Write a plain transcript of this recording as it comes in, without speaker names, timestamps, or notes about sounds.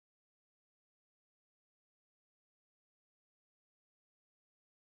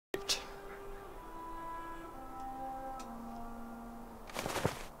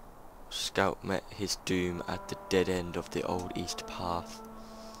Scout met his doom at the dead end of the old east path.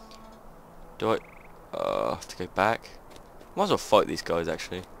 Do I have to go back? Might as well fight these guys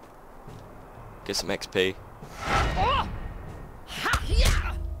actually. Get some XP.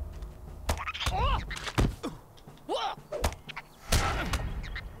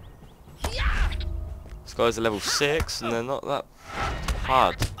 These guys are level 6 and they're not that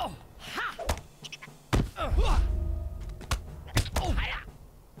hard.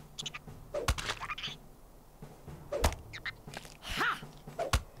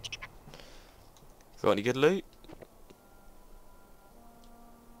 Got any good loot?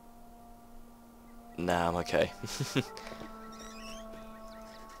 Nah, I'm okay.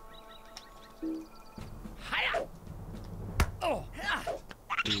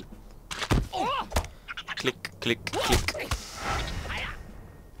 Click, click, click.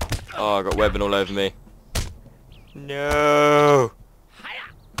 Oh, I got webbing all over me. No!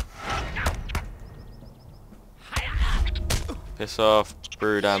 Piss off,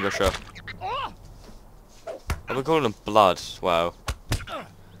 brood ambusher. Oh, we're calling them blood. Wow.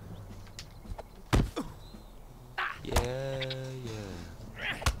 Yeah, yeah.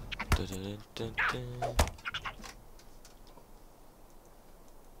 Dun, dun, dun, dun.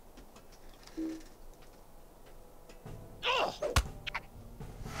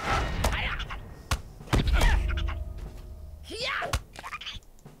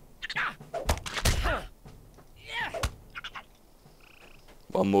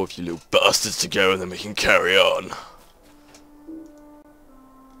 One more of you little bastards to go and then we can carry on.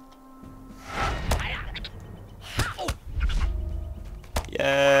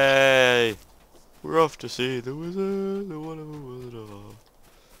 Yay! We're off to see the wizard, the wonderful wizard of Oz.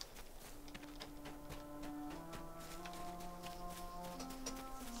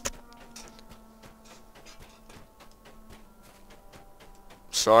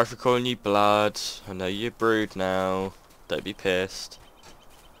 Sorry for calling you blood. I know you're brood now. Don't be pissed.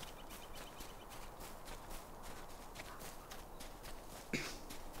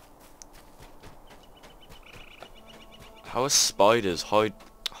 How are spiders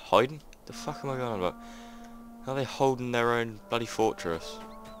hiding? The fuck am I going on about? How are they holding their own bloody fortress?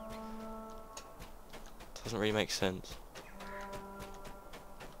 Doesn't really make sense.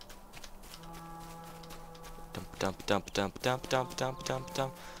 Dump, dump, dump, dump, dump, dump, dump, dump,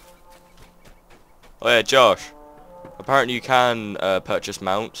 dump. Oh yeah, Josh. Apparently you can purchase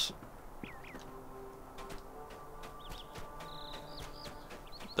mounts.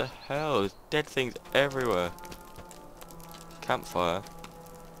 What the hell? There's dead things everywhere. Campfire.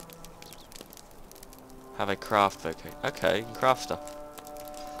 Have a craft vocate. Okay, you can craft stuff.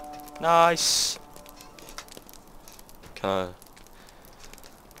 Nice.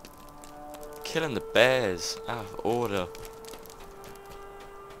 Killing the bears out of order.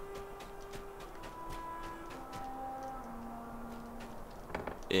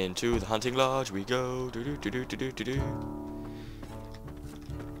 Into the hunting lodge we go. Do do do do do do do do.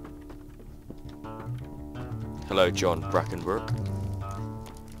 Hello, John Brackenbrook.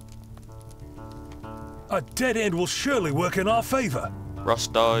 A dead end will surely work in our favour.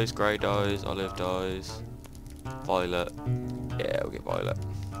 Rust dies, grey dies, olive dies, violet. Yeah, we'll get violet.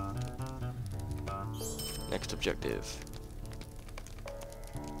 Next objective.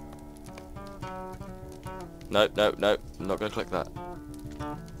 Nope, nope, nope. I'm not going to click that.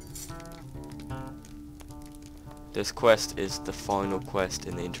 This quest is the final quest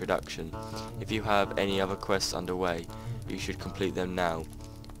in the introduction. If you have any other quests underway, you should complete them now,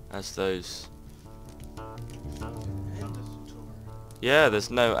 as those... Yeah,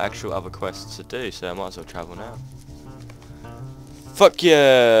 there's no actual other quests to do, so I might as well travel now. Fuck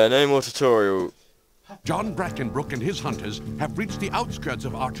yeah, no more tutorial. John Brackenbrook and his hunters have reached the outskirts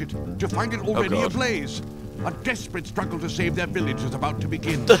of Archet to find it already ablaze. A desperate struggle to save their village is about to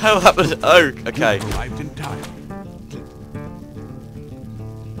begin. What the hell happened? Oh, okay. You've arrived in time.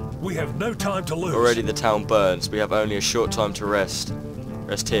 We have no time to lose. Already the town burns. We have only a short time to rest.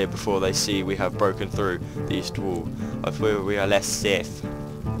 Rest here before they see we have broken through the east wall. I feel we are less safe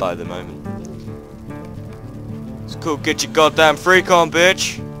by the moment. It's cool. Get your goddamn freak on,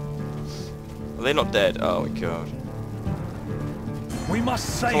 bitch. Are they not dead? Oh my god. We must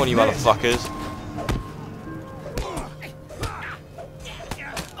save Come on, you men. motherfuckers.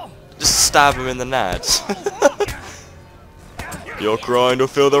 Just stab him in the nads. Your crying to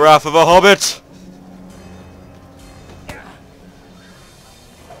feel the wrath of a hobbit.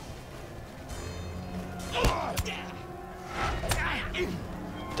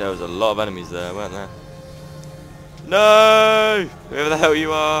 There was a lot of enemies there, weren't there? No! Whoever the hell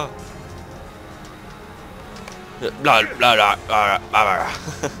you are. Blah, blah, blah, blah, blah, blah.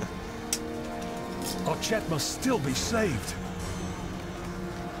 Archet must still be saved.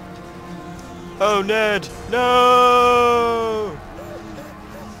 Oh, Ned! No!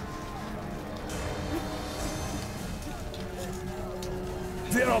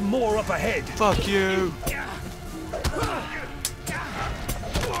 There are more up ahead. Fuck you!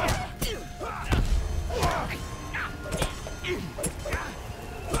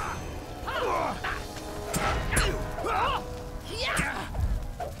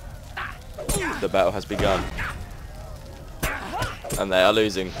 The battle has begun. And they are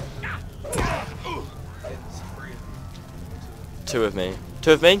losing. Two of me.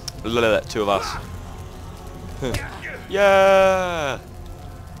 Two of me? Two of us. Yeah!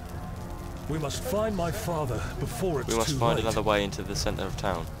 We must find my father before it's too late. We must find another way into the centre of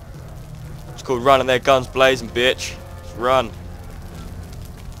town. It's called running their guns blazing, bitch. Just run.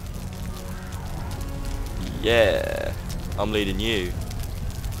 Yeah. I'm leading you.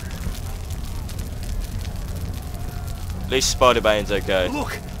 At least Spider-Bane's okay.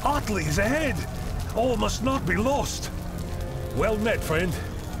 Look! Hartley is ahead! All must not be lost! Well met, friend.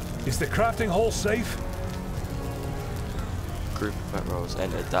 Is the crafting hall safe? Group of patrols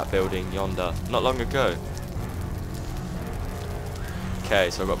entered that building yonder not long ago. Okay,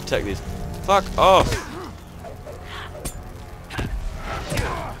 so I've got to protect these. Fuck off!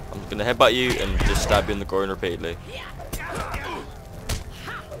 I'm gonna headbutt you and just stab you in the groin repeatedly.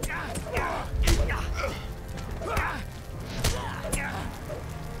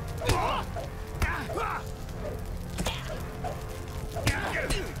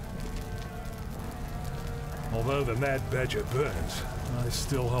 Although the Mad Badger burns, I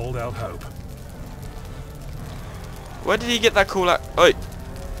still hold out hope. Where did he get that cool axe? Oi!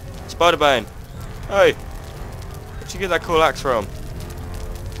 Spider-Bane! Hey! Where'd you get that cool axe from?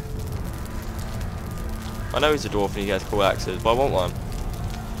 I know he's a dwarf and he has cool axes, but I want one.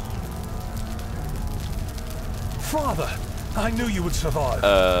 Father! I knew you would survive.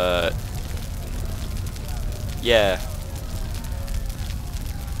 Yeah.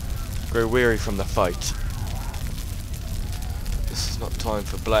 Grow weary from the fight. This is not time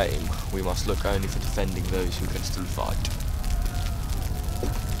for blame. We must look only for defending those who can still fight.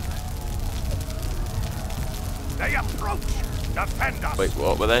 They approach! Defend us! Wait,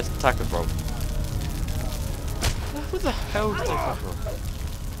 what? Where they attacking from? Where the hell did they come from?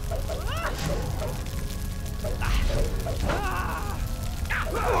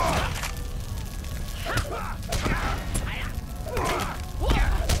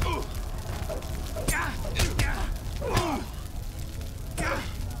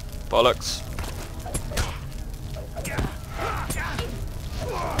 Bollocks.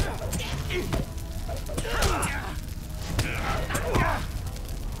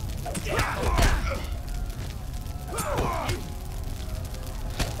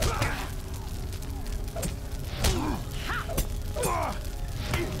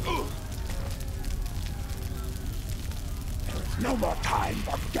 No more time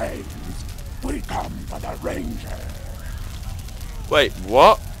for games. We come for the Ranger. Wait,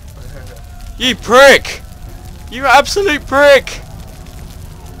 what? You prick! You absolute prick!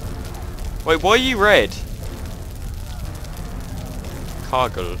 Wait, why are you red?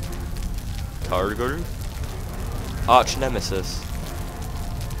 Cargill. Cargill? Arch nemesis.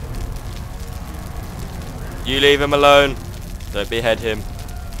 You leave him alone. Don't behead him.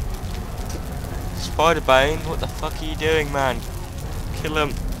 Spider-Bane, what the fuck are you doing, man? Kill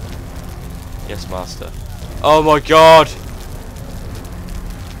him. Yes, master. Oh my god!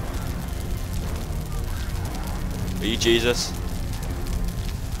 Are you Jesus?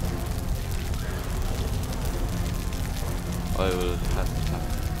 I will have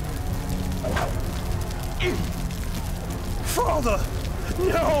Father!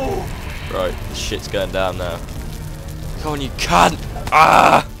 No! Right, the shit's going down now. Come on, you cunt!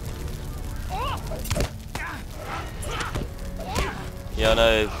 Ah! Yeah, I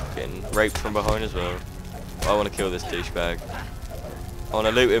know, getting raped from behind as well. I want to kill this douchebag. I want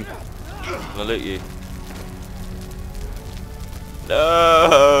to loot him. I want to loot you.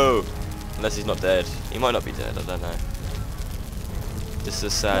 No! Unless he's not dead. He might not be dead, I don't know. This is a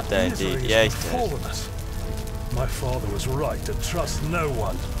sad day indeed. Yeah, he's dead. My father was right to trust no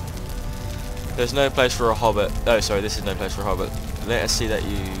one. There's no place for a hobbit. Oh, sorry, this is no place for a hobbit. Let us see that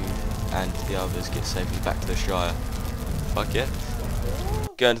you and the others get safely back to the Shire. Fuck yeah.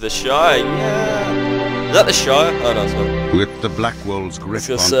 Going to the Shire, yeah! Is that the Shire? Oh no, it's not. With the Blackwolves' grip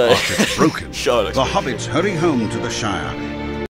on say. Archet broken, Shire looks the good. hobbits hurry home to the Shire